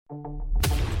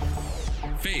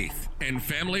Faith and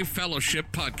Family Fellowship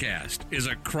Podcast is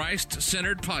a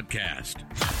Christ-centered podcast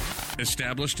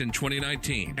established in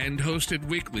 2019 and hosted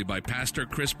weekly by Pastor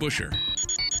Chris Busher,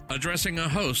 addressing a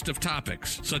host of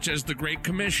topics such as the Great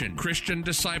Commission, Christian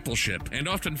discipleship, and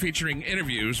often featuring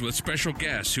interviews with special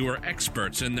guests who are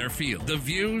experts in their field. The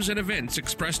views and events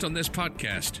expressed on this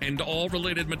podcast and all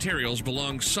related materials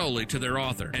belong solely to their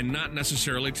author and not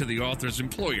necessarily to the author's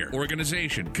employer,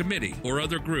 organization, committee, or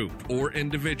other group or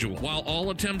individual. While all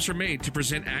attempts are made to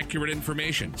present accurate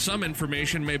information, some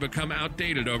information may become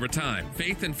outdated over time.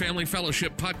 Faith and Family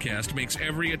Fellowship Podcast makes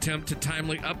every attempt to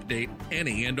timely update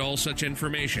any and all such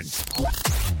information.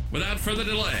 Without further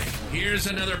delay, here's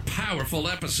another powerful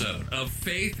episode of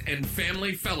Faith and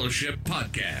Family Fellowship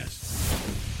Podcast.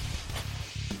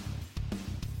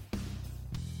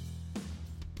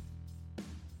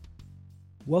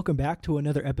 Welcome back to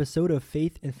another episode of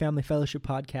Faith and Family Fellowship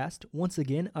Podcast. Once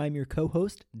again, I'm your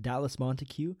co-host, Dallas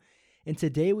Montague, and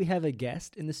today we have a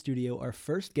guest in the studio, our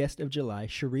first guest of July,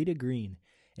 Sharita Green,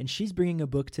 and she's bringing a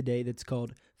book today that's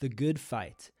called The Good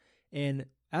Fight. And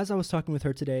as I was talking with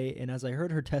her today, and as I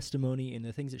heard her testimony and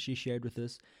the things that she shared with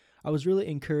us, I was really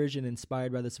encouraged and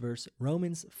inspired by this verse,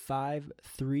 Romans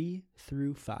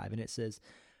 5:3-5, and it says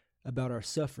about our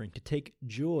suffering, to take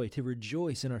joy, to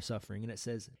rejoice in our suffering. And it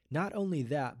says, not only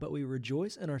that, but we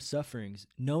rejoice in our sufferings,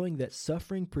 knowing that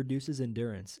suffering produces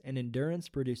endurance, and endurance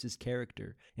produces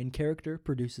character, and character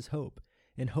produces hope.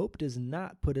 And hope does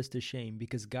not put us to shame,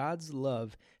 because God's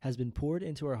love has been poured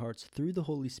into our hearts through the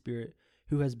Holy Spirit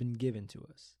who has been given to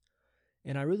us.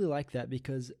 And I really like that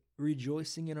because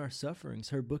rejoicing in our sufferings,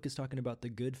 her book is talking about the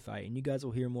good fight, and you guys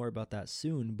will hear more about that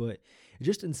soon, but it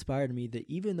just inspired me that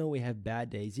even though we have bad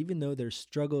days, even though there's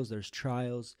struggles, there's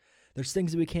trials, there's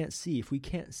things that we can't see, if we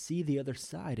can't see the other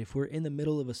side, if we're in the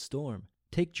middle of a storm,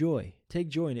 take joy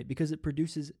in it, because it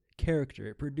produces character,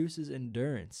 it produces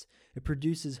endurance, it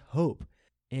produces hope,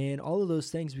 and all of those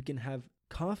things we can have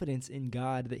confidence in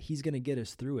God that He's going to get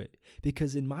us through it,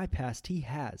 because in my past He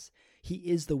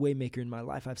is the way maker in my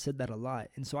life. I've said that a lot,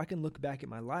 and so I can look back at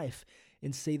my life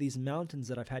and say these mountains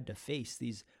that I've had to face,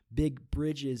 these big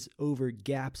bridges over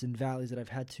gaps and valleys that I've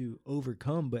had to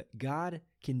overcome, but God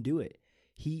can do it.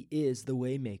 He is the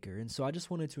way maker, and so I just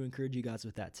wanted to encourage you guys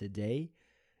with that today.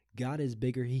 God is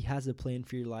bigger. He has a plan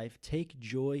for your life. Take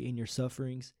joy in your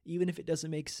sufferings, even if it doesn't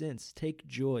make sense. Take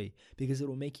joy, because it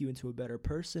will make you into a better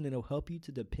person, and it'll help you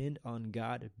to depend on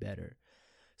God better.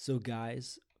 So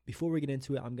guys, before we get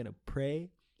into it, I'm going to pray,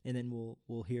 and then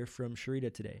we'll hear from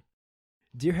Sharita today.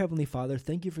 Dear Heavenly Father,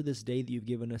 thank you for this day that you've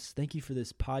given us. Thank you for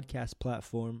this podcast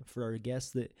platform, for our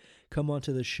guests that come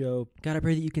onto the show. God, I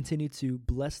pray that you continue to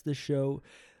bless the show,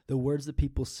 the words that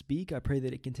people speak. I pray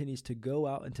that it continues to go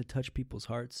out and to touch people's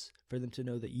hearts, for them to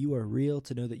know that you are real,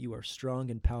 to know that you are strong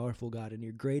and powerful, God, and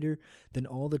you're greater than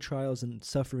all the trials and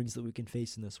sufferings that we can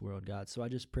face in this world, God. So I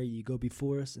just pray you go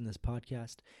before us in this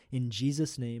podcast. In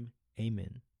Jesus' name,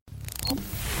 amen.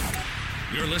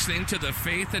 You're listening to the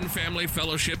Faith and Family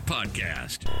Fellowship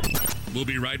Podcast. We'll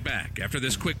be right back after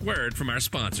this quick word from our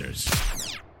sponsors.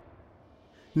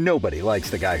 Nobody likes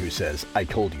the guy who says, "I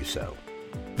told you so."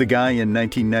 The guy in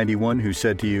 1991 who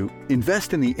said to you,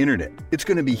 "Invest in the internet, it's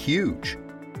going to be huge."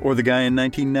 Or the guy in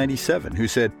 1997 who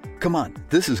said, "Come on,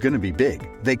 this is going to be big.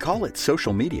 They call it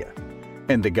social media."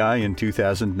 And the guy in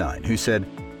 2009 who said,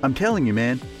 "I'm telling you,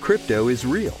 man, crypto is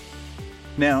real."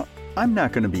 Now, I'm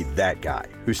not going to be that guy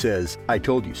who says, "I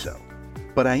told you so."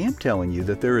 But I am telling you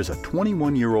that there is a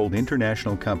 21-year-old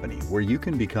international company where you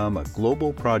can become a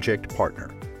global project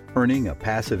partner, earning a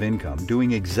passive income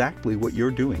doing exactly what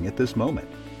you're doing at this moment.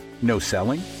 No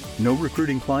selling, no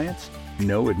recruiting clients,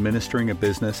 no administering a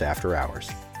business after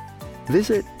hours.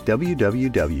 Visit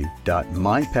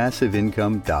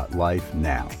www.mypassiveincome.life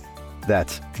now.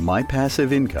 That's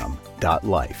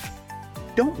mypassiveincome.life.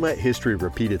 Don't let history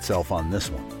repeat itself on this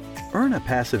one. Earn a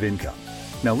passive income.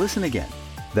 Now listen again.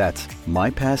 That's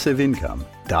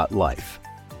mypassiveincome.life.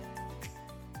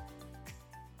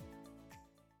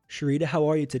 Sharita, how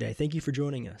are you today? Thank you for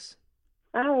joining us.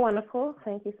 I'm wonderful.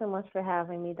 Thank you so much for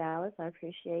having me, Dallas. I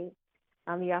appreciate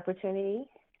the opportunity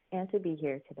and to be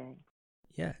here today.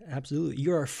 Yeah, absolutely.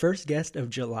 You're our first guest of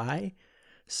July.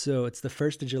 So it's the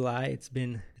 1st of July. It's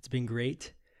been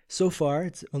great. So far,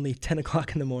 it's only 10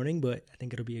 o'clock in the morning, but I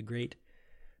think it'll be a great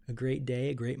day,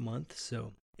 a great month.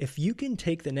 So if you can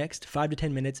take the next 5 to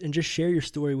 10 minutes and just share your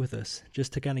story with us,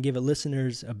 just to kind of give our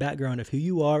listeners a background of who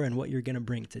you are and what you're going to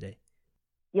bring today.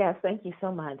 Yes, thank you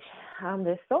so much.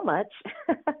 There's so much.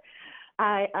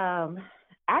 I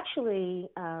actually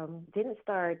didn't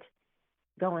start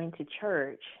going to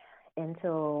church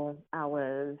until I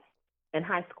was in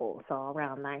high school, so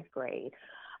around ninth grade.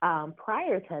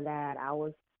 Prior to that, I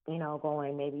was,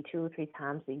 going maybe 2 or 3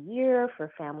 times a year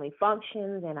for family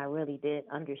functions, and I really didn't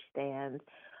understand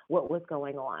what was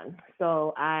going on.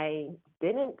 So I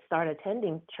didn't start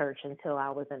attending church until I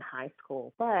was in high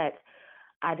school, but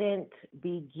I didn't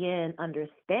begin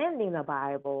understanding the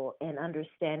Bible and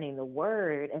understanding the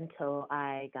Word until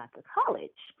I got to college.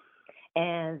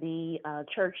 And the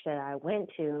church that I went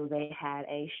to, they had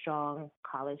a strong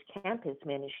college campus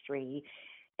ministry,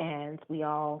 and we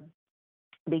all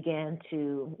began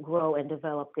to grow and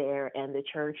develop there. And the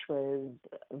church was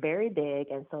very big,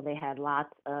 and so they had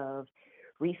lots of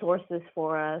resources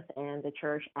for us. And the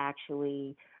church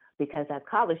actually, because as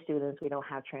college students, we don't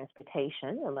have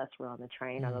transportation unless we're on the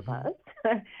train or the bus,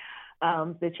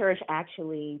 the church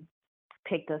actually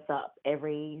picked us up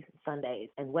every Sundays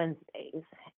and Wednesdays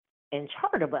in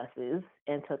charter buses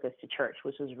and took us to church,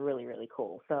 which was really, really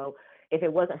cool. So if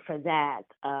it wasn't for that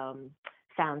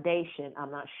foundation, I'm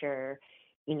not sure,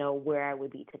 where I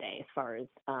would be today as far as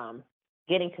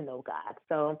getting to know God.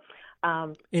 So,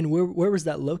 and where was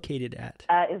that located at?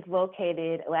 It's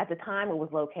located, at the time it was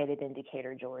located in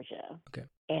Decatur, Georgia. Okay.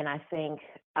 And I think,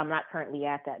 I'm not currently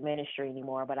at that ministry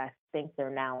anymore, but I think they're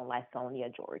now in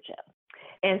Lithonia, Georgia.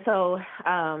 And so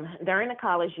during the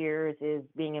college years, is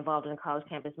being involved in the college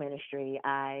campus ministry,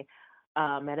 I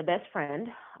met a best friend.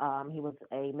 He was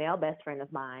a male best friend of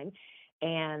mine.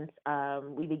 And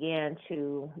we began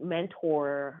to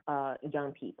mentor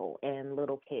young people and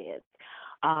little kids.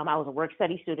 I was a work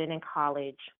study student in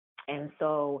college. And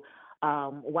so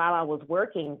while I was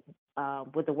working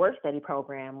with the work study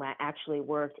program, I actually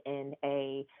worked in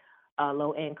a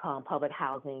low-income public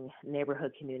housing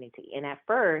neighborhood community. And at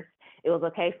first, it was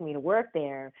okay for me to work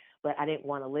there, but I didn't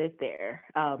want to live there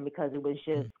because it was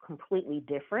just completely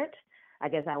different. I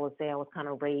guess I would say I was kind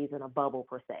of raised in a bubble,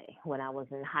 per se, when I was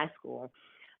in high school.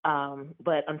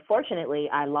 But unfortunately,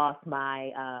 I lost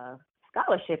my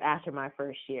scholarship after my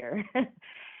first year.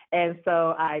 And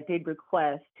so I did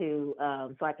request to,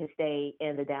 so I could stay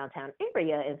in the downtown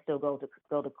area and still go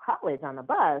to college on the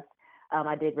bus.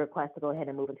 I did request to go ahead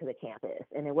and move into the campus.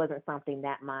 And it wasn't something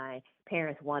that my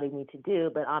parents wanted me to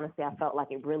do, but honestly, I felt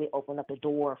like it really opened up the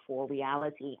door for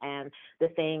reality and the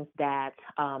things that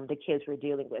the kids were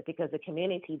dealing with, because the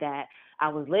community that I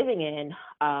was living in,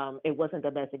 it wasn't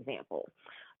the best example.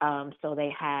 So they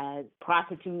had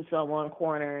prostitutes on one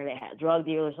corner, they had drug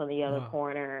dealers on the other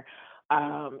corner.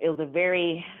 It was a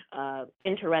very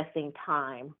interesting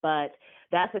time, but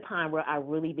that's the time where I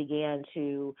really began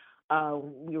to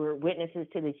we were witnesses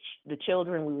to the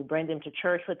children. We would bring them to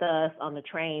church with us on the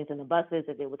trains and the buses.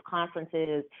 If there was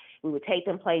conferences, we would take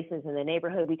them places in the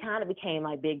neighborhood. We kind of became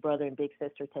like big brother and big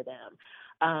sister to them.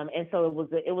 And so it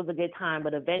was a good time,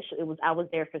 but eventually I was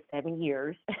there for 7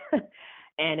 years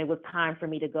and it was time for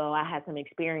me to go. I had some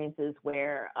experiences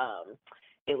where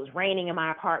it was raining in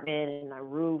my apartment and my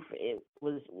roof, it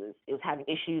was having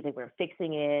issues. They were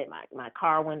fixing it. My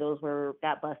car windows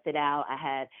got busted out. I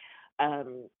had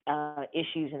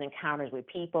issues and encounters with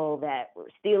people that were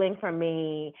stealing from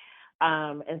me.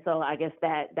 And so I guess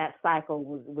that cycle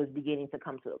was beginning to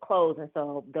come to a close. And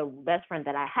so the best friend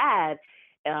that I had,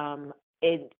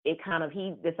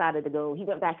 he decided to go, he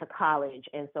went back to college.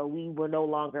 And so we were no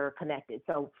longer connected.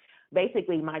 So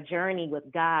basically my journey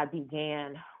with God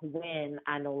began when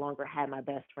I no longer had my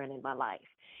best friend in my life.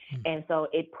 And so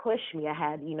it pushed me. I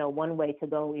had, one way to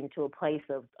go into a place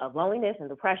of loneliness and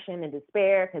depression and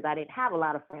despair, because I didn't have a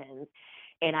lot of friends,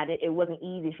 and it wasn't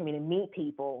easy for me to meet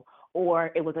people, or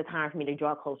it was a time for me to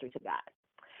draw closer to God.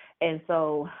 And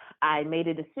so I made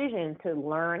a decision to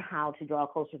learn how to draw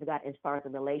closer to God as far as a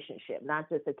relationship, not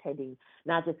just attending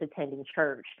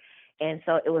church. And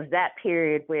so it was that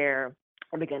period where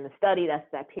I began to study. That's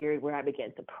that period where I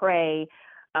began to pray.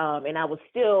 And I was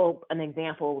still an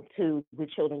example to the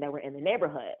children that were in the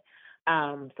neighborhood.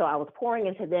 So I was pouring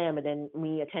into them, and then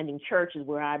me attending church is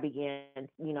where I began,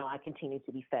 I continued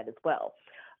to be fed as well.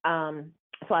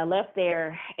 So I left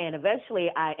there, and eventually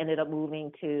I ended up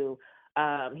moving to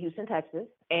Houston, Texas,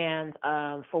 and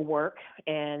for work.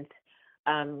 And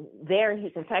there in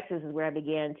Houston, Texas is where I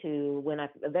began to, when I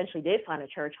eventually did find a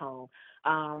church home,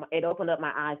 it opened up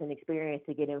my eyes and experience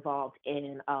to get involved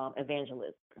in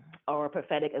evangelism or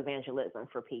prophetic evangelism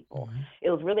for people. It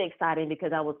was really exciting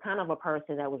because I was kind of a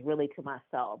person that was really to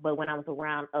myself. But when I was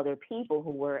around other people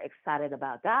who were excited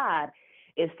about God,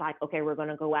 it's like, okay, we're going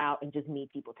to go out and just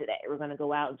meet people today. We're going to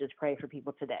go out and just pray for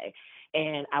people today.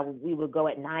 And we would go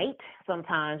at night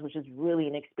sometimes, which is really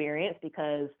an experience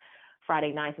because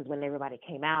Friday nights is when everybody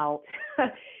came out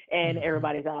and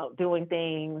everybody's out doing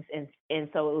things. And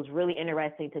so it was really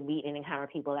interesting to meet and encounter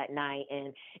people at night.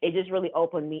 And it just really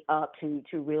opened me up to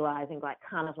realizing like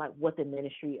kind of like what the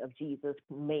ministry of Jesus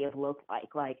may have looked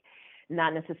like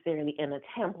not necessarily in a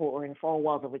temple or in four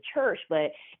walls of a church,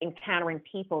 but encountering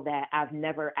people that I've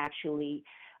never actually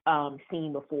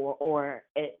seen before, or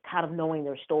kind of knowing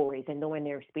their stories and knowing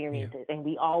their experiences. And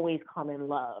we always come in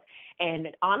love. And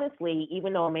honestly,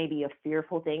 even though it may be a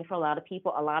fearful thing for a lot of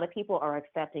people are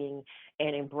accepting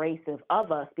and embracive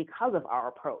of us because of our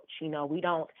approach. You know, we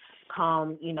don't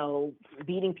come, you know,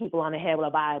 beating people on the head with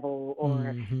a Bible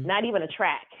or not even a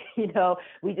track. You know,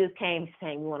 we just came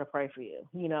saying, we want to pray for you,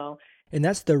 you know. And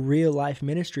that's the real life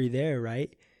ministry there,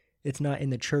 right? It's not in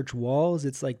the church walls.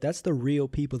 It's like, that's the real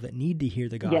people that need to hear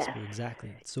the gospel. Yes.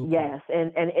 Exactly. It's so cool. Yes.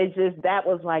 And it's just, that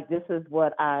was like, this is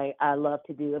what I love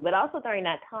to do. But also during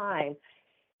that time,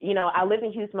 you know, I lived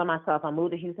in Houston by myself. I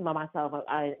moved to Houston by myself.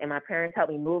 And my parents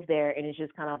helped me move there. And it's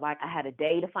just kind of like, I had a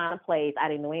day to find a place. I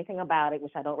didn't know anything about it,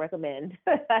 which I don't recommend.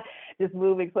 Just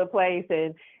moving to a place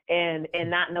and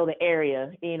not know the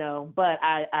area, you know. But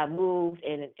I moved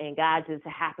and God just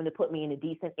happened to put me in a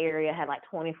decent area. I had like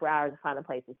 24 hours to find a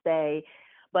place to stay.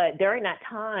 But during that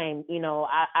time, you know,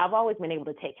 I've always been able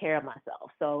to take care of myself.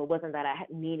 So it wasn't that I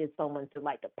needed someone to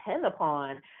like depend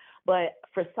upon. But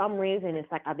for some reason,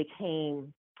 it's like I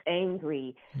became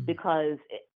angry because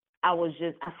I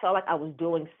felt like I was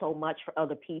doing so much for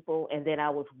other people. And then I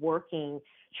was working,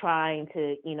 trying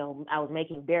to, you know, I was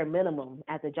making bare minimum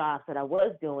at the jobs that I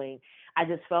was doing. I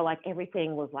just felt like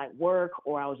everything was like work,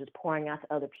 or I was just pouring out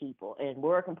to other people and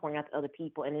work and pouring out to other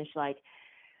people. And it's like,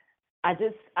 I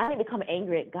didn't become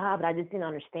angry at God, but I just didn't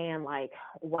understand like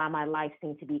why my life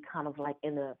seemed to be kind of like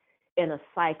in a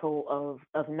cycle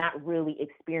of not really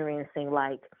experiencing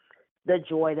like the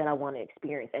joy that I want to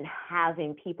experience, and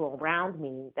having people around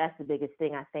me. That's the biggest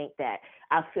thing I think that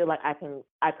I feel like I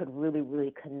could really,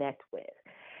 really connect with.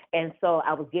 And so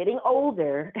I was getting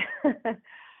older.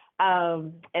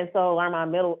 And so around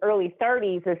my early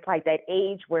 30s, it's like that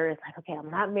age where it's like, okay,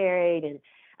 I'm not married and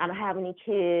I don't have any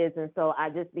kids. And so I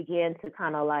just began to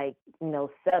kind of like, you know,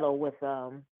 settle with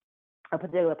a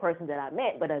particular person that I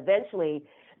met. But eventually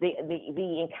the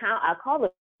encounter, I call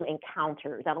it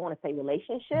encounters. I don't want to say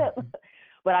relationship,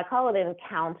 but I call it an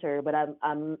encounter. But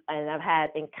I've had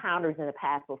encounters in the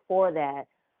past before that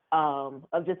of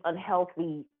just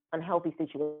unhealthy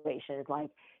situations, like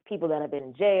people that have been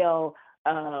in jail,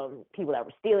 people that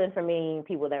were stealing from me,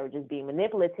 people that were just being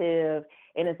manipulative.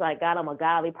 And it's like, God, I'm a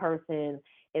godly person.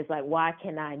 It's like, why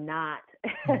can I not,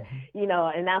 you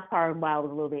know, and that's part of why I was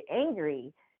a little bit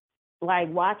angry. Like,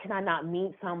 why can I not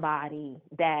meet somebody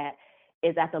that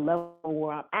is at the level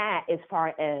where I'm at as far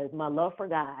as my love for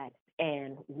God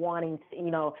and wanting to,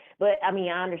 you know, but I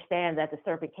mean, I understand that the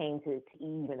serpent came to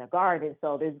Eve in the garden.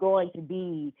 So there's going to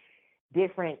be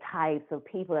different types of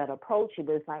people that approach you,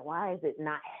 but it's like, why is it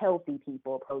not healthy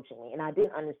people approaching me? And I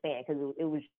didn't understand because it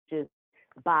was just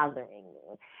bothering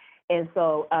me. And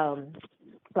so,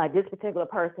 like this particular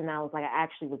person, I was like, I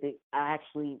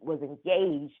actually was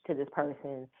engaged to this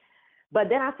person. But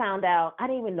then I found out I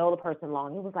didn't even know the person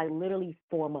long. It was like literally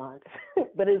 4 months,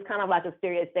 but it was kind of like a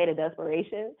serious state of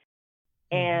desperation.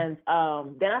 And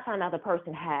then I found out the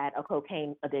person had a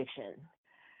cocaine addiction.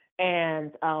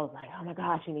 And I was like, oh my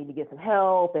gosh, you need to get some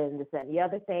help and this, that, and the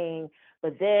other thing.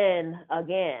 But then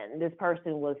again, this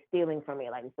person was stealing from me.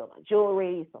 Like, they stole my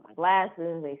jewelry, stole my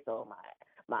glasses, they stole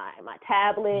my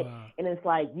tablet. Wow. And it's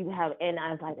like, and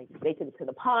I was like, they took it to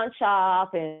the pawn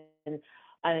shop and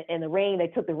the ring, they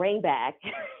took the ring back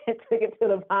and took it to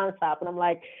the pawn shop. And I'm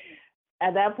like,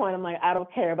 at that point, I'm like, I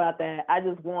don't care about that. I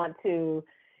just want to,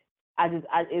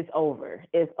 it's over.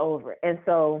 It's over. And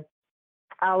so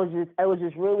it was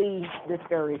just really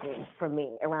discouraging for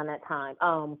me around that time.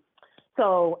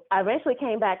 So I eventually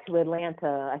came back to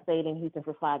Atlanta. I stayed in Houston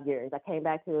for 5 years. I came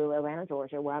back to Atlanta,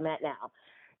 Georgia, where I'm at now.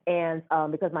 And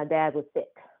because my dad was sick.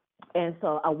 And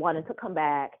so I wanted to come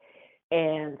back.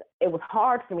 And it was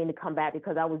hard for me to come back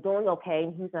because I was doing okay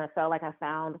in Houston. I felt like I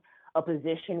found a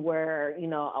position where, you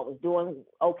know, I was doing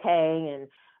okay. And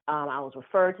I was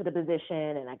referred to the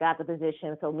position and I got the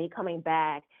position. So me coming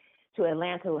back to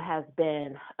Atlanta has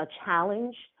been a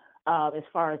challenge as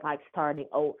far as like starting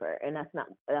over. And that's not,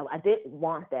 I didn't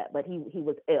want that, but he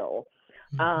was ill.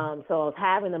 So I was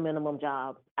having the minimum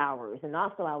job hours. And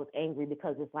also I was angry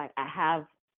because it's like, I have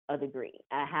a degree.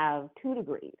 I have 2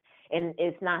 degrees. And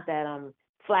it's not that I'm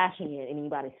flashing it in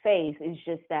anybody's face. It's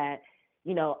just that,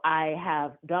 you know, I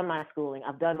have done my schooling.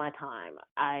 I've done my time.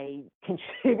 I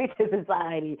contribute to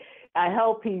society. I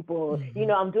help people. You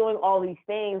know, I'm doing all these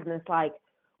things. And it's like,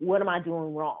 what am I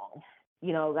doing wrong?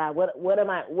 God, what am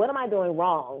I doing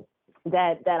wrong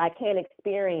that I can't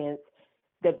experience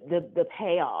the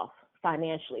payoff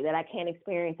financially, that I can't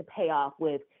experience the payoff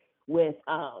with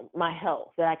my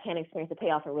health, that I can't experience the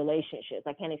payoff in relationships,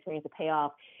 I can't experience the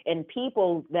payoff in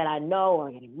people that I know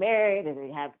are getting married, or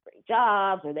they have great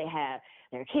jobs, or they have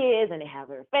their kids and they have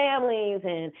their families,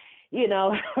 and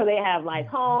or they have nice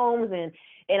homes,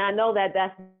 and I know that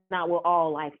that's not what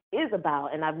all life is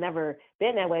about, and I've never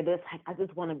been that way, but it's like I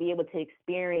just want to be able to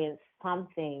experience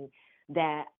something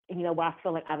that where I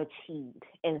feel like I've achieved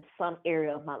in some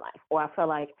area of my life, or I feel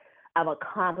like I've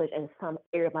accomplished in some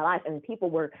area of my life. And people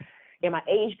were in my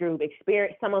age group,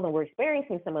 some of them were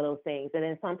experiencing some of those things. And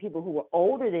then some people who were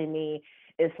older than me,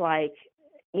 it's like,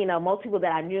 most people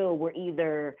that I knew were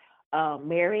either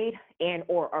married and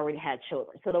or already had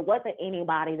children. So there wasn't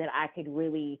anybody that I could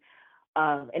really,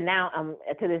 and now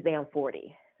to this day, I'm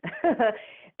 40.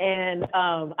 And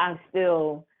I'm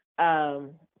still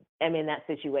am in that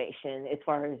situation as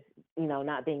far as,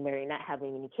 not being married, not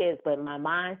having any kids, but my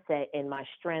mindset and my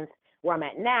strength where I'm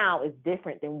at now is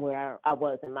different than where I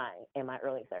was in my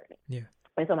early 30s. Yeah.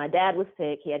 And so my dad was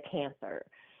sick. He had cancer.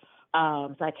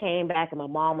 So I came back, and my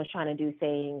mom was trying to do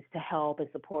things to help and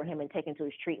support him and take him to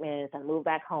his treatments. I moved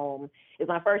back home. It was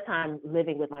my first time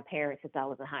living with my parents since I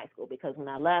was in high school, because when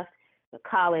I left the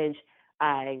college,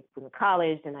 I went to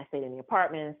college, and I stayed in the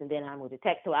apartments, and then I moved to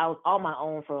Tech. So I was on my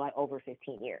own for like over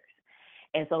 15 years.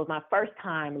 And so it was my first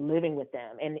time living with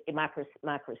them. And my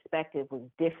perspective was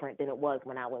different than it was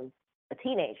when I was a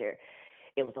teenager.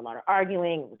 It was a lot of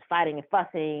arguing, it was fighting and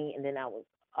fussing. And then I was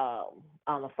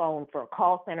on the phone for a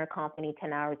call center company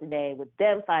 10 hours a day with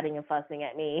them fighting and fussing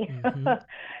at me. Mm-hmm.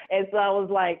 And so I was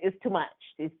like, it's too much.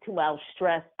 It's too much. I was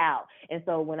stressed out. And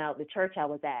so when the church I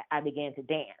was at, I began to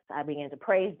dance. I began to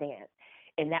praise dance.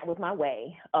 And that was my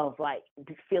way of like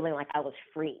feeling like I was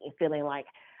free and feeling like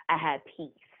I had peace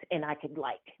and I could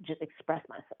like just express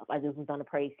myself. I just was on a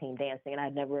praise team dancing, and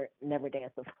I'd never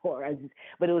danced before.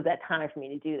 But it was that time for me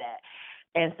to do that.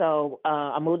 And so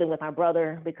I moved in with my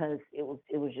brother because it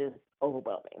was just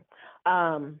overwhelming.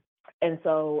 And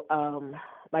so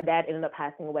my dad ended up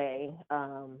passing away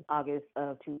August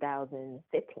of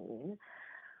 2015,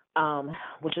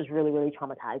 which was really, really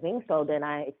traumatizing. So then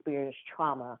I experienced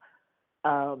trauma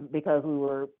because we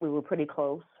were pretty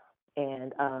close,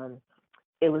 and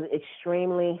it was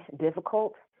extremely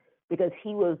difficult because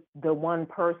he was the one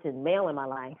person, male in my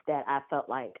life, that I felt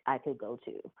like I could go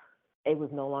to. It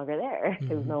was no longer there.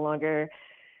 Mm-hmm. It was no longer,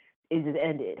 it just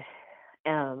ended.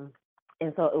 And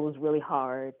so it was really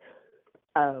hard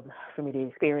for me to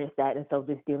experience that. And so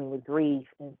just dealing with grief.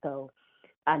 And so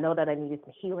I know that I needed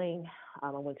some healing. I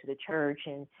went to the church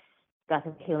and got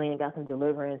some healing and got some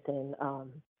deliverance. And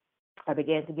I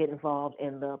began to get involved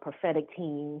in the prophetic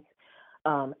teams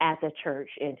at the church.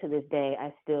 And to this day,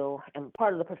 I still am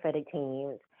part of the prophetic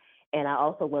teams. And I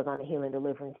also was on the healing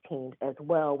deliverance teams as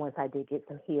well once I did get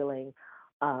some healing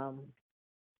on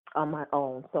my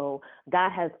own. So God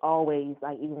has always,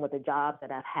 like, even with the jobs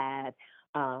that I've had,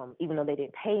 even though they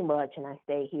didn't pay much, and I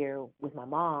stay here with my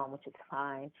mom, which is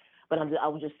fine, but I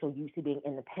was just so used to being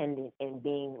independent and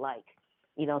being like,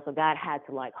 so God had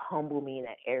to like humble me in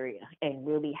that area and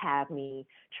really have me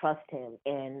trust him.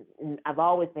 And I've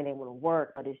always been able to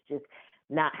work, but it's just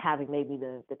not having maybe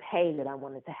the pay that I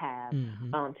wanted to have,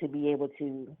 mm-hmm. To be able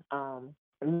to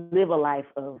live a life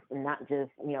of not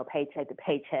just, paycheck to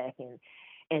paycheck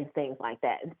and things like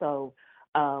that. And so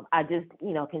I just,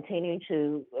 continue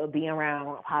to be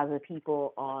around positive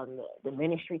people on the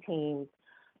ministry teams,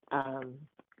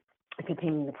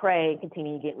 continue to pray,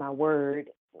 continue to get my word,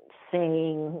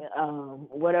 sing,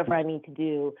 whatever I need to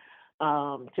do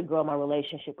to grow my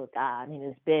relationship with God. And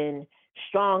it's been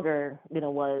stronger than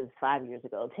it was 5 years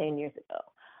ago, 10 years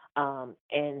ago.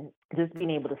 And just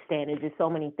being able to stand, there's just so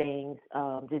many things,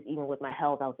 just even with my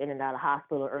health, I was in and out of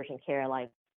hospital, urgent care, like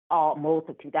most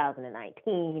of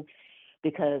 2019,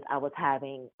 because I was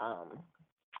having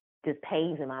just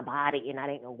pains in my body and I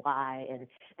didn't know why, and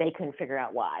they couldn't figure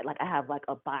out why. Like I have like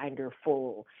a binder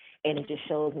full, and it just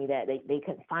shows me that they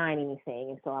couldn't find anything.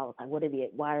 And so I was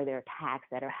like, why are there attacks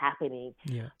that are happening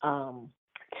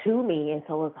to me? And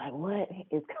so it's like, what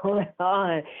is going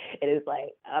on? And it's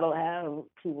like, I don't have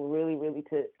people really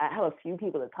I have a few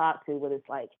people to talk to, but it's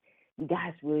like, you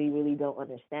guys really don't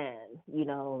understand,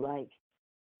 I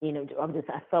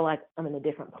feel like I'm in a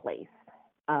different place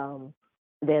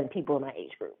than people in my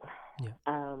age group.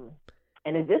 Yeah.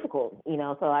 And it's difficult,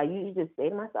 so I usually just stay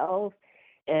to myself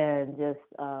and just,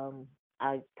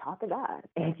 I talk to God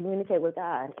and communicate with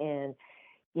God, and,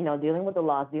 dealing with the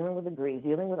loss, dealing with the grief,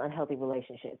 dealing with unhealthy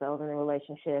relationships. I was in a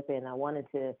relationship and I wanted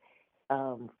to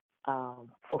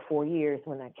for 4 years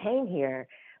when I came here,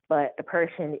 but the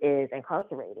person is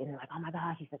incarcerated. And they're like, oh my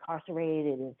God, he's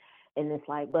incarcerated. And it's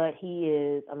like, but he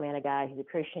is a man of God, he's a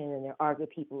Christian, and there are good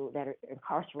people that are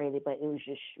incarcerated, but it was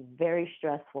just very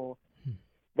stressful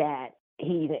that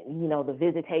he, the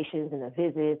visitations and the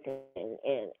visits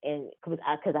and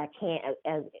because I can't,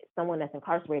 as someone that's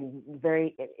incarcerated,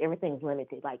 everything's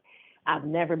limited. Like, I've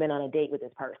never been on a date with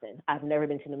this person. I've never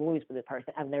been to the movies with this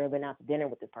person. I've never been out to dinner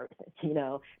with this person,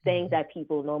 things that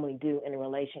people normally do in a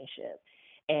relationship.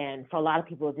 And for a lot of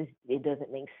people, it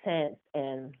doesn't make sense.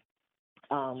 And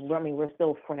we're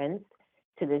still friends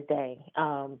to this day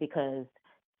because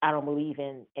I don't believe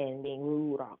in being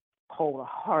rude or cold or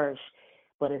harsh.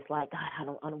 But it's like,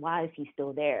 God, why is he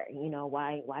still there?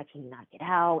 Why can he not get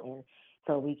out? And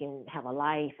so we can have a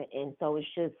life. And so it's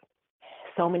just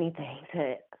so many things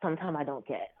that sometimes I don't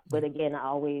get. But again, I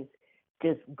always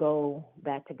just go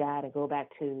back to God and go back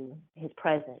to his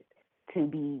presence to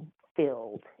be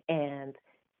filled and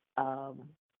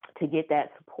to get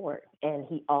that support. And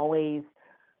he always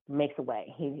makes a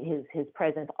way. His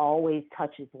presence always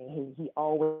touches me. He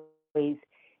always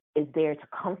is there to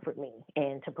comfort me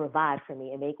and to provide for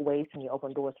me and make ways for me,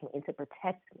 open doors for me, and to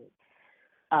protect me.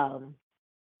 I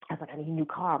was like, I need a new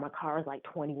car. My car is like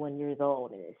 21 years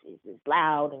old, and it's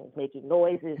loud and it's making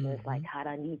noises. And it's like, God,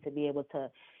 I need to be able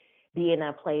to be in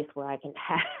that place where I can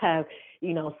have,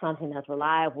 something that's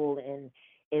reliable. And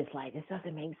it's like, this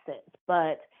doesn't make sense.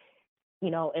 But,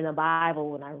 in the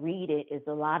Bible, when I read it, it's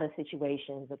a lot of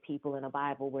situations of people in the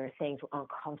Bible where things were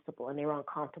uncomfortable, and they were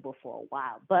uncomfortable for a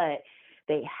while. But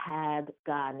they had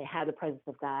God and they had the presence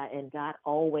of God, and God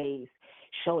always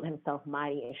showed himself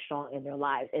mighty and strong in their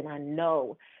lives. And I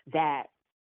know that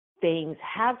things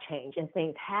have changed and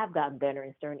things have gotten better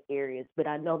in certain areas, but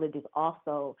I know that there's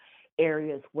also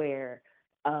areas where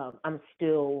I'm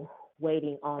still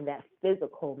waiting on that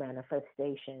physical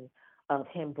manifestation of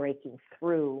him breaking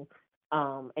through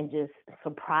and just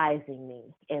surprising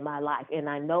me in my life. And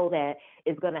I know that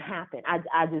it's going to happen.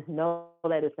 I just know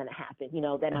that it's going to happen,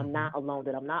 that I'm not alone,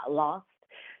 that I'm not lost,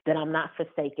 that I'm not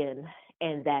forsaken,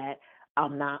 and that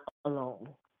I'm not alone.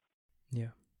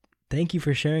 Yeah. Thank you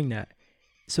for sharing that.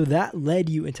 So that led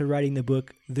you into writing the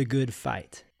book, The Good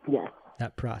Fight. Yes.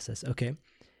 That process. Okay.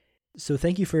 So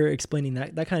thank you for explaining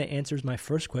that. That kind of answers my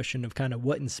first question of kind of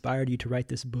what inspired you to write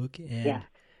this book. And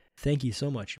thank you so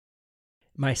much.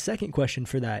 My second question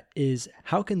for that is,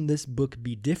 how can this book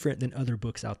be different than other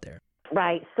books out there?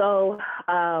 Right. So,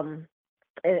 and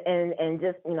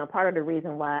just, part of the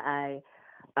reason why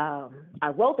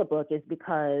I wrote the book is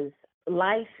because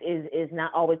life is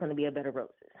not always going to be a bed of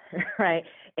roses, right?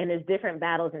 And there's different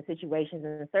battles and situations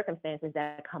and circumstances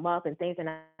that come up, and things are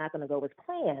not going to go as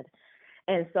planned.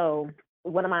 And so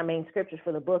one of my main scriptures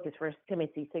for the book is 1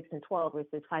 Timothy 6:12, where it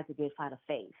says, fight the good fight of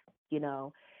faith,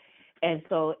 And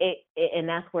so and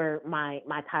that's where my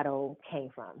title came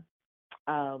from,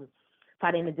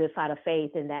 fighting the good fight of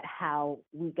faith, and that how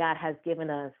God has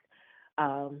given us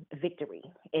victory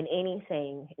in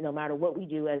anything, no matter what we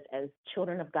do as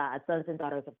children of God, sons and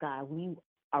daughters of God, we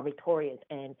are victorious,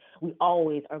 and we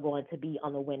always are going to be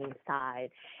on the winning side.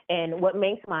 And what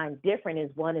makes mine different is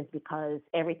because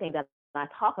everything that I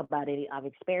talk about it, I've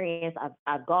experienced,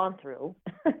 I've gone through.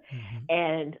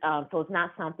 And so it's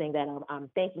not something that I'm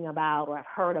thinking about or I've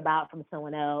heard about from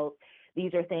someone else.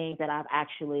 These are things that I've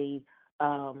actually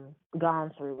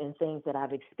gone through and things that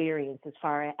I've experienced as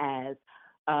far as,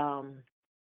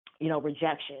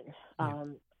 rejection,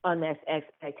 unmet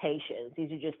expectations.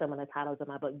 These are just some of the titles of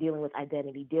my book: dealing with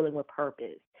identity, dealing with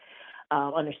purpose,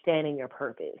 understanding your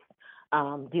purpose,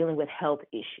 dealing with health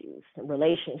issues,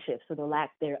 relationships, or the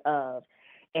lack thereof.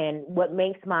 And what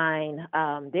makes mine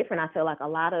different, I feel like a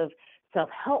lot of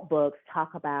self-help books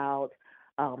talk about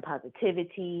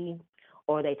positivity,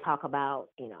 or they talk about,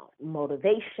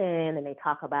 motivation, and they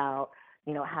talk about,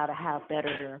 how to have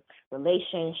better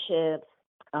relationships,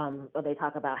 or they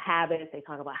talk about habits, they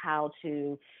talk about how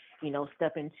to,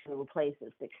 step into a place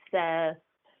of success,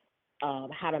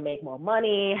 how to make more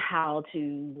money, how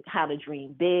to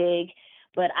dream big.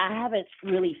 But I haven't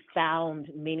really found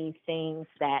many things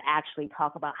that actually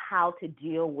talk about how to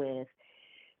deal with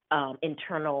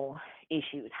internal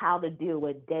issues, how to deal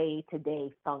with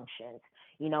day-to-day functions.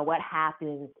 What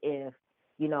happens if,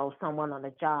 someone on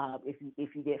a job, if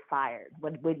you get fired,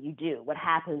 what do you do? What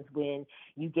happens when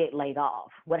you get laid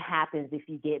off? What happens if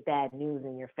you get bad news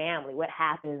in your family? What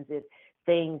happens if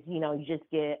things, you just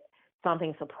get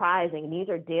something surprising? These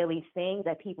are daily things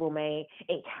that people may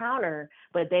encounter,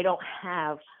 but they don't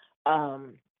have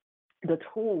the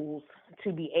tools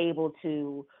to be able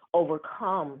to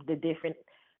overcome the different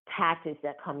tactics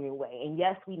that come your way. And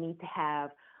yes, we need to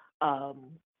have,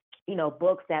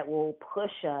 books that will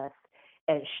push us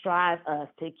and strive us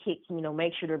to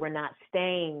make sure that we're not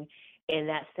staying in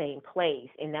that same place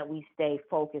and that we stay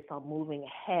focused on moving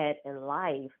ahead in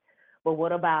life. But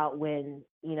what about when,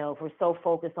 if we're so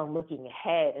focused on looking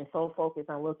ahead and so focused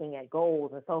on looking at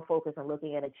goals and so focused on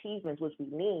looking at achievements, which we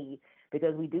need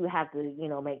because we do have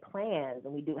to, make plans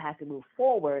and we do have to move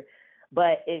forward.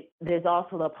 But there's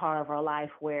also the part of our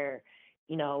life where,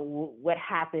 what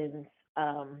happens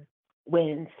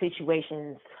when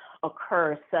situations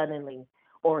occur suddenly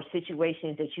or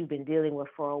situations that you've been dealing with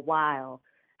for a while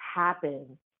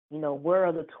happen. Where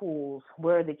are the tools,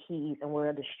 where are the keys, and where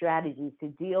are the strategies to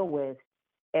deal with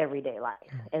everyday life?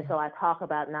 And so I talk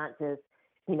about not just,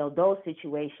 those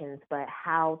situations, but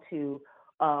how to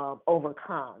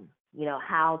overcome,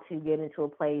 how to get into a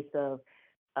place of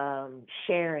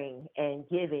sharing and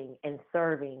giving and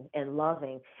serving and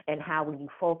loving, and how when you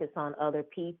focus on other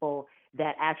people,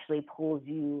 that actually pulls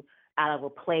you out of a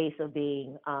place of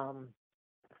being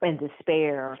in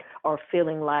despair or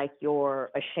feeling like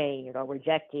you're ashamed or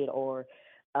rejected or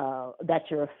that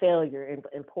you're a failure,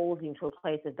 and pulls you into a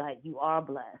place of that you are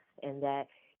blessed and that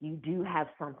you do have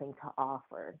something to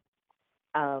offer.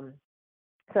 So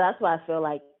that's why I feel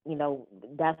like,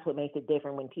 that's what makes it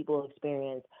different when people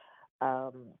experience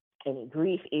any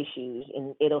grief issues,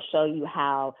 and it'll show you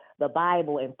how the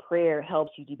Bible and prayer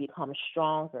helps you to become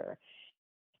stronger.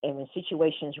 And when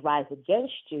situations rise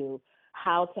against you,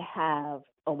 how to have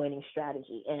a winning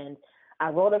strategy. And I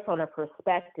wrote it from a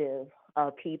perspective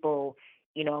of people,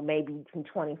 maybe between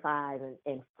 25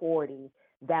 and 40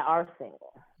 that are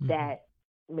single, that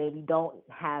maybe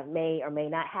may or may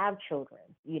not have children,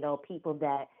 people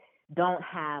that don't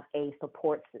have a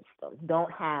support system,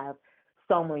 don't have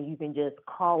someone you can just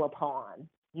call upon,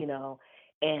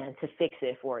 and to fix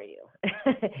it for you.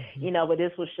 But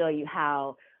this will show you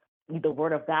how the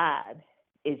Word of God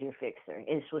is your fixer.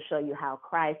 It will show you how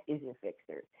Christ is your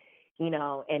fixer,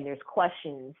 and there's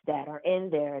questions that are in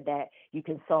there that you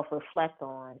can self-reflect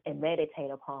on and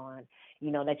meditate upon,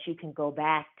 that you can go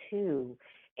back to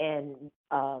and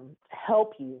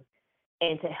help you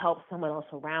and to help someone else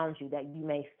around you that you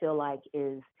may feel like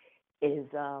is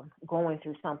going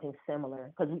through something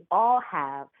similar, because we all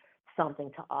have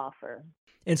something to offer.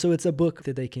 And so it's a book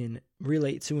that they can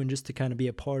relate to and just to kind of be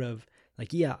a part of,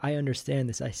 like, yeah, I understand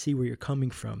this. I see where you're coming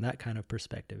from, that kind of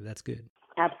perspective. That's good.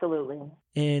 Absolutely.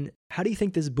 And how do you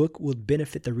think this book will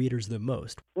benefit the readers the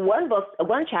most?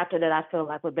 One chapter that I feel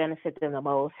like would benefit them the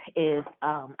most is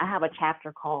I have a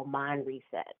chapter called Mind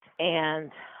Reset.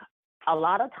 And a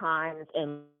lot of times,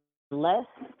 unless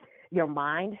your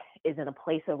mind is in a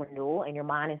place of renewal and your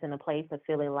mind is in a place of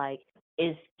feeling like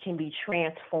it can be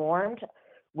transformed,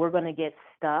 we're going to get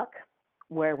stuck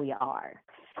where we are.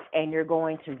 And you're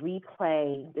going to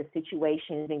replay the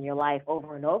situations in your life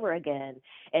over and over again.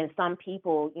 And some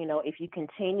people, if you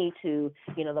continue to,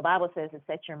 the Bible says to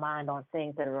set your mind on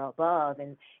things that are above,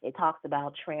 and it talks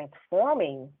about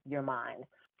transforming your mind.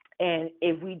 And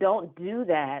if we don't do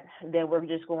that, then we're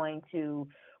just going to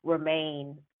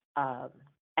remain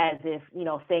as if,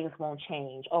 things won't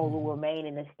change, or we'll remain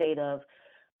in a state of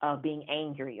being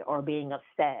angry or being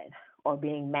upset or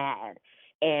being mad.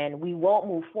 And we won't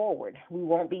move forward. We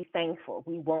won't be thankful.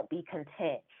 We won't be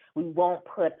content. We won't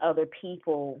put other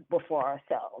people before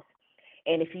ourselves.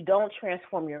 And if you don't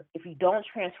transform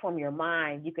your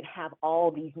mind, you can have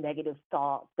all these negative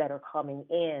thoughts that are coming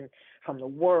in from the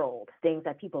world, things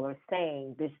that people are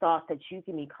saying, these thoughts that you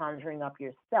can be conjuring up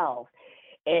yourself.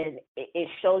 And it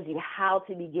shows you how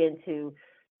to begin to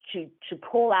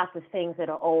pull out the things that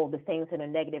are old, the things that are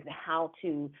negative, and how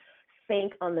to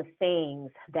think on the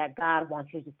things that God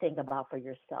wants you to think about for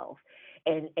yourself,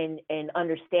 and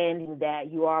understanding that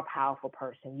you are a powerful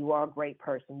person, you are a great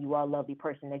person, you are a lovely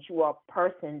person, that you are a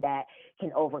person that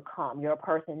can overcome, you're a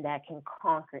person that can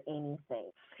conquer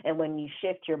anything. And when you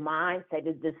shift your mindset,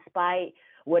 despite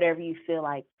whatever you feel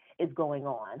like is going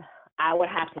on, I would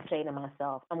have to say to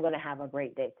myself, I'm going to have a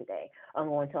great day today. I'm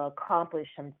going to accomplish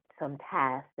some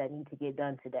tasks that need to get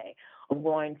done today. I'm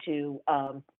going to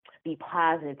be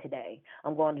positive today.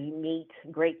 I'm going to meet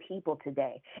great people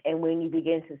today. And when you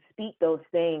begin to speak those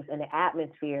things in the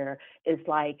atmosphere, it's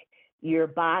like your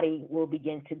body will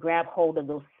begin to grab hold of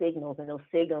those signals, and those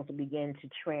signals will begin to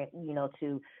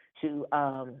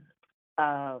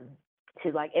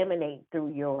like emanate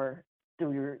through your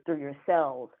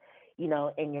cells.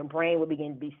 And your brain will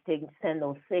begin to send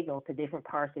those signals to different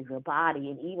parts of your body.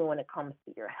 And even when it comes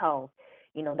to your health,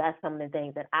 that's some of the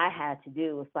things that I had to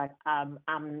do. It's like, I'm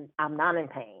not in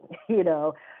pain,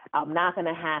 I'm not going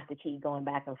to have to keep going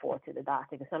back and forth to the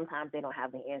doctor because sometimes they don't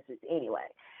have the answers anyway.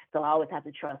 So I always have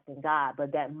to trust in God.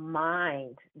 But that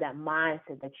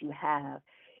mindset that you have,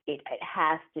 it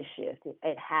has to shift.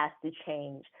 It has to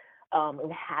change.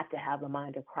 We have to have the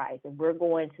mind of Christ. And we're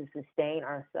going to sustain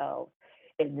ourselves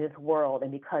in this world.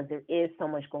 And because there is so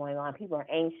much going on, people are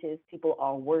anxious, people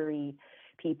are worried,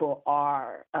 people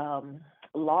are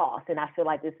lost. And I feel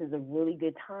like this is a really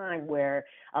good time where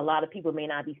a lot of people may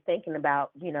not be thinking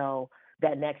about,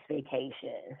 that next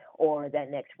vacation or that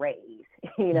next raise.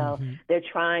 They're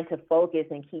trying to focus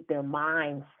and keep their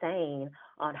mind sane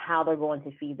on how they're going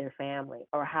to feed their family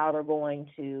or how they're going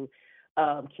to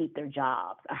keep their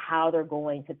jobs or how they're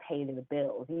going to pay their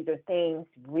bills. These are things,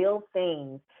 real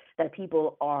things that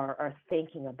people are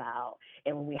thinking about.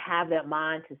 And when we have that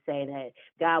mind to say that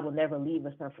God will never leave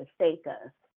us nor forsake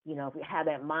us, if we have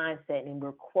that mindset and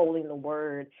we're quoting the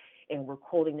word and we're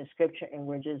quoting the scripture and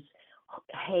we're just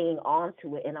hanging on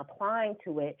to it and applying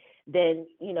to it, then,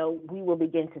 we will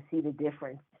begin to see the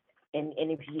difference. And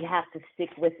if you have to stick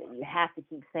with it, you have to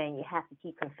keep saying, you have to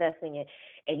keep confessing it,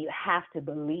 and you have to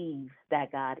believe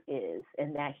that God is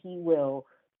and that he will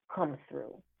come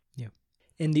through. Yeah.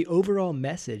 And the overall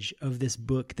message of this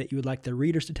book that you would like the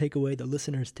readers to take away, the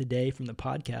listeners today from the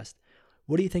podcast,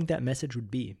 what do you think that message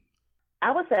would be?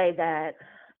 I would say that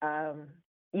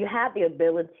you have the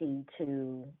ability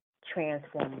to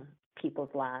transform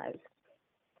people's lives,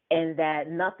 and that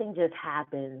nothing just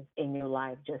happens in your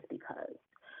life just because.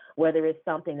 Whether it's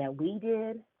something that we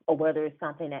did or whether it's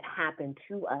something that happened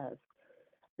to us,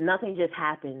 nothing just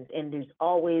happens, and there's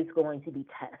always going to be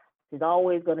tests. There's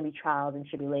always going to be trials and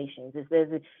tribulations.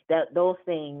 That those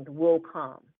things will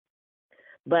come.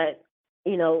 But,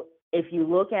 if you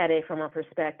look at it from a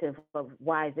perspective of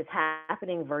why is this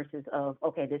happening versus of,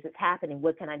 okay, this is happening,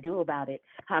 what can I do about it?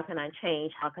 How can I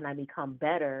change? How can I become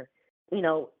better?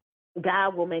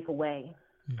 God will make a way,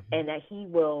 and that he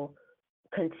will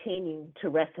continue to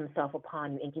rest himself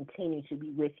upon you and continue to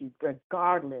be with you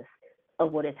regardless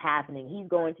of what is happening. He's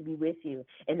going to be with you,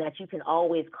 and that you can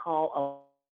always call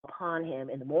upon him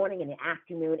in the morning, in the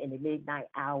afternoon, in the midnight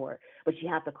hour, but you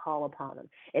have to call upon him.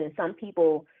 And in some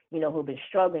people, who've been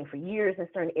struggling for years in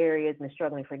certain areas, been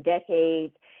struggling for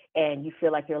decades, and you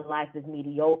feel like your life is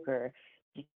mediocre,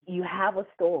 you have a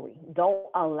story. Don't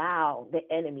allow the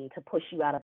enemy to push you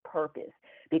out of purpose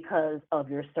because of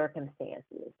your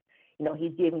circumstances.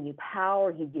 He's giving you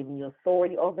power. He's giving you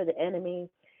authority over the enemy.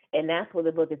 And that's what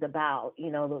the book is about.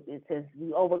 It says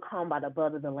we overcome by the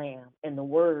blood of the Lamb and the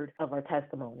word of our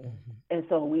testimony. And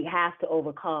so we have to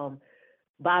overcome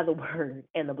by the word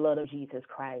and the blood of Jesus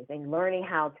Christ, and learning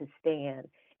how to stand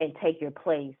and take your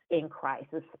place in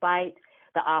Christ, despite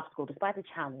the obstacle, despite the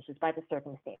challenge, despite the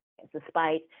circumstance,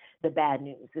 despite the bad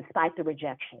news, despite the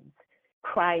rejections.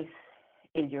 Christ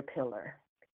is your pillar.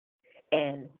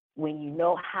 And when you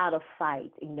know how to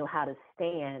fight and you know how to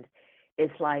stand,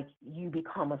 it's like you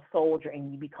become a soldier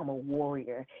and you become a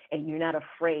warrior, and you're not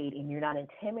afraid and you're not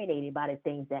intimidated by the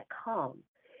things that come.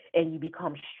 And you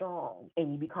become strong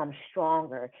and you become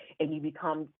stronger, and you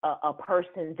become a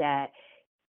person that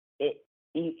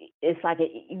it's like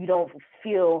you don't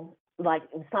feel like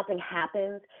when something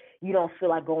happens, you don't feel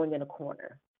like going in a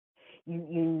corner.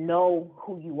 You know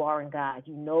who you are in God.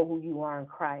 You know who you are in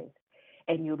Christ.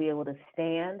 And you'll be able to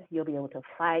stand, you'll be able to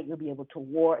fight, you'll be able to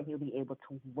war, and you'll be able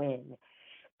to win.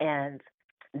 And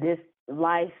this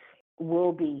life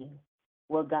will be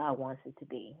what God wants it to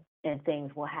be. And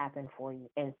things will happen for you,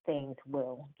 and things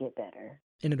will get better.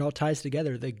 And it all ties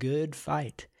together, the good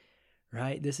fight,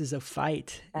 right? This is a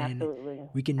fight. Absolutely. And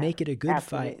we can make it a good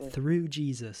fight through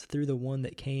Jesus, through the one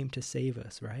that came to save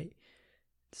us, right?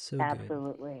 So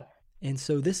absolutely. Good. And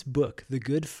so this book, The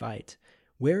Good Fight,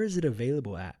 where is it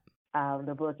available at?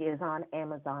 The book is on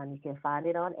Amazon. You can find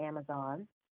it on Amazon.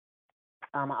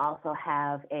 I also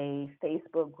have a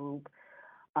Facebook group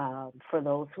for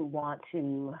those who want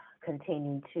to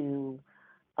continue to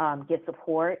get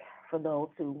support, for those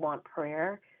who want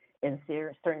prayer in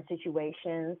certain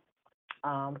situations.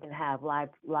 We can have live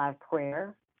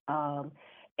prayer.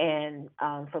 And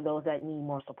for those that need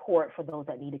more support, for those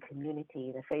that need a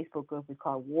community, the Facebook group is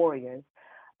called Warriors.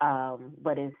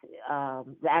 But it's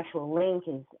the actual link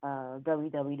is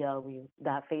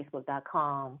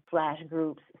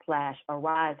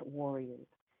www.facebook.com/groups/Arise Warriors.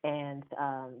 And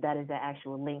that is the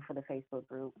actual link for the Facebook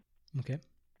group. Okay.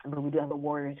 But we do have a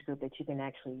Warriors group that you can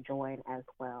actually join as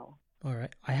well. All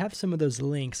right. I have some of those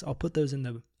links. I'll put those in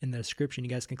the description.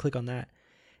 You guys can click on that.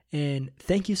 And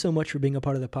thank you so much for being a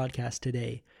part of the podcast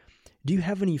today. Do you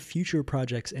have any future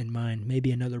projects in mind?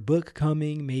 Maybe another book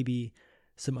coming, maybe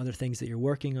some other things that you're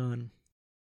working on?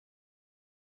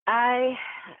 I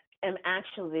am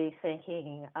actually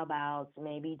thinking about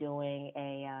maybe doing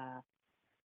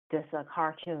just a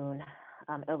cartoon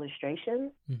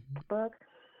illustration book.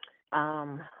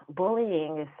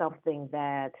 Bullying is something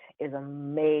that is a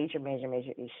major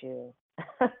issue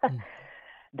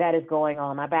that is going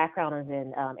on. My background is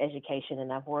in education,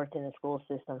 and I've worked in the school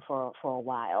system for a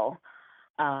while,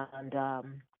 and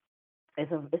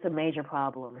it's a major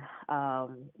problem.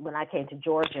 When I came to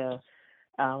Georgia,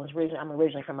 I'm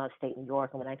originally from upstate New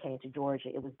York, and when I came to Georgia,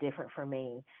 it was different for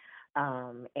me.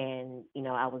 And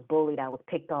I was bullied. I was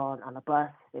picked on the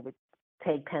bus. They would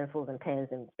take pencils and pens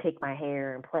and pick my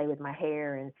hair and play with my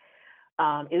hair, and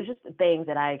it was just things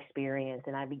that I experienced,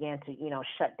 and I began to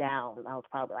shut down. I was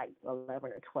probably like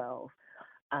 11 or 12,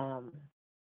 and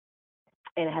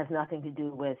it has nothing to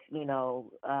do with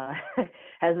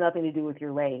has nothing to do with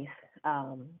your race.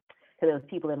 So there was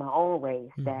people in my own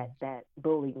race that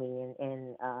bullied me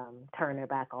and turned their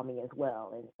back on me as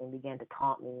well, and began to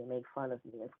taunt me and make fun of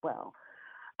me as well.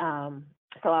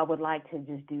 So I would like to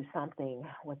just do something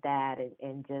with that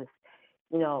and just,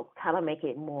 kind of make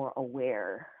it more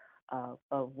aware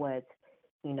of what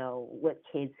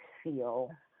kids feel,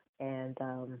 and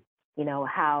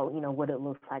how what it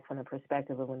looks like from the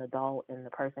perspective of an adult and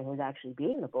the person who's actually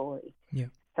being the bully. Yeah.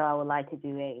 So I would like to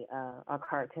do a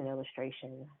cartoon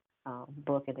illustration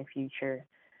book in the future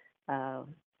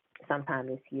sometime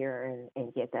this year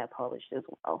and get that published as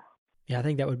well. Yeah, I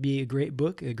think that would be a great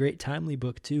book, a great timely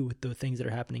book too, with the things that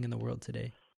are happening in the world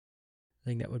today. I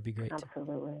think that would be great.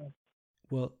 Absolutely.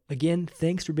 Well, again,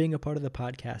 thanks for being a part of the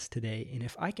podcast today. And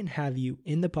if I can have you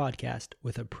in the podcast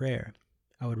with a prayer,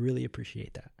 I would really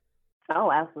appreciate that.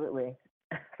 Oh, absolutely.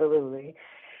 Absolutely.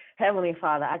 Heavenly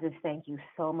Father, I just thank you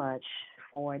so much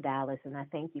for Dallas, and I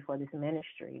thank you for this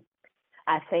ministry.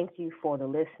 I thank you for the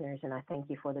listeners, and I thank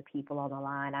you for the people on the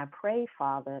line. I pray,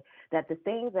 Father, that the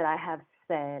things that I have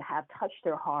said have touched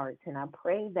their hearts, and I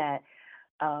pray that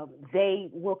they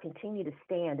will continue to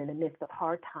stand in the midst of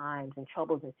hard times and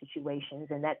troubles and situations,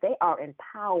 and that they are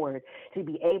empowered to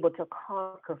be able to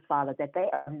conquer, Father, that they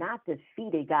are not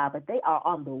defeated, God, but they are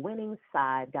on the winning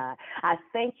side, God. I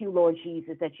thank you, Lord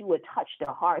Jesus, that you would touch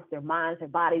their hearts, their minds, their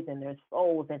bodies, and their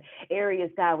souls, and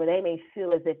areas, God, where they may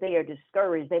feel as if they are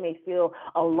discouraged. They may feel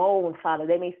alone, Father.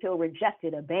 They may feel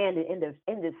rejected, abandoned,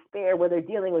 in despair, where they're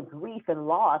dealing with grief and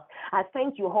loss. I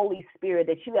thank you, Holy Spirit,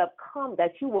 that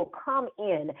you will come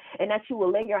in, and that you will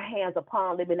lay your hands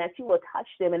upon them, and that you will touch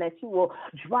them, and that you will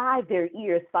drive their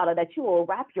ears, Father, that you will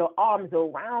wrap your arms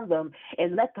around them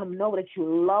and let them know that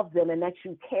you love them and that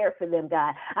you care for them,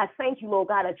 God. I thank you, Lord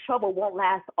God, that trouble won't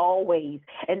last always,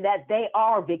 and that they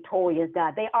are victorious,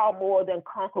 God. They are more than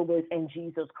conquerors in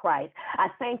Jesus Christ. I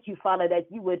thank you, Father, that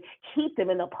you would keep them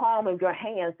in the palm of your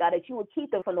hands, God, that you would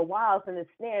keep them from the wiles and the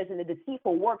snares and the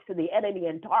deceitful works of the enemy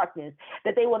in darkness,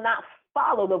 that they will not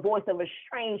follow the voice of a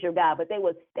stranger, God, but they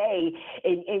would stay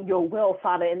in your will,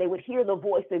 Father, and they would hear the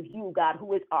voice of you, God,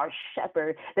 who is our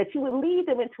shepherd, that you would lead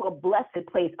them into a blessed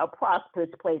place, a prosperous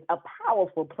place, a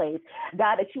powerful place,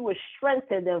 God, that you would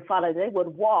strengthen them, Father, they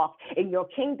would walk in your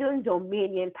kingdom,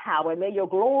 dominion, power. May your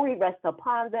glory rest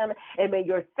upon them, and may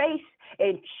your face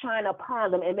and shine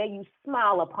upon them, and may you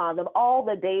smile upon them all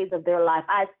the days of their life.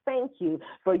 I thank you,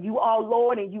 for you are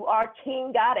Lord, and you are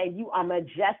King, God, and you are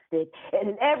majestic. And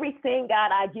in everything,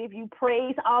 God, I give you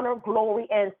praise, honor, glory,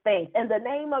 and thanks. In the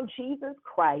name of Jesus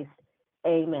Christ,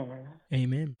 amen.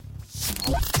 Amen.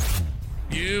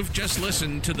 You've just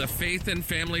listened to the Faith and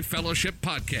Family Fellowship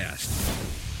Podcast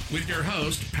with your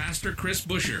host, Pastor Chris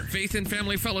Busher. Faith and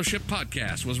Family Fellowship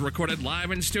Podcast was recorded live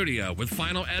in studio with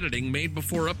final editing made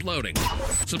before uploading.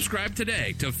 Subscribe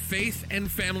today to Faith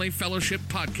and Family Fellowship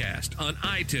Podcast on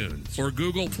iTunes or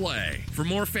Google Play. For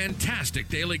more fantastic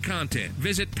daily content,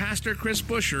 visit Pastor Chris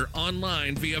Busher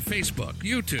online via Facebook,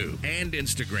 YouTube, and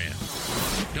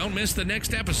Instagram. Don't miss the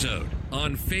next episode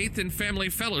on Faith and Family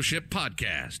Fellowship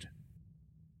Podcast.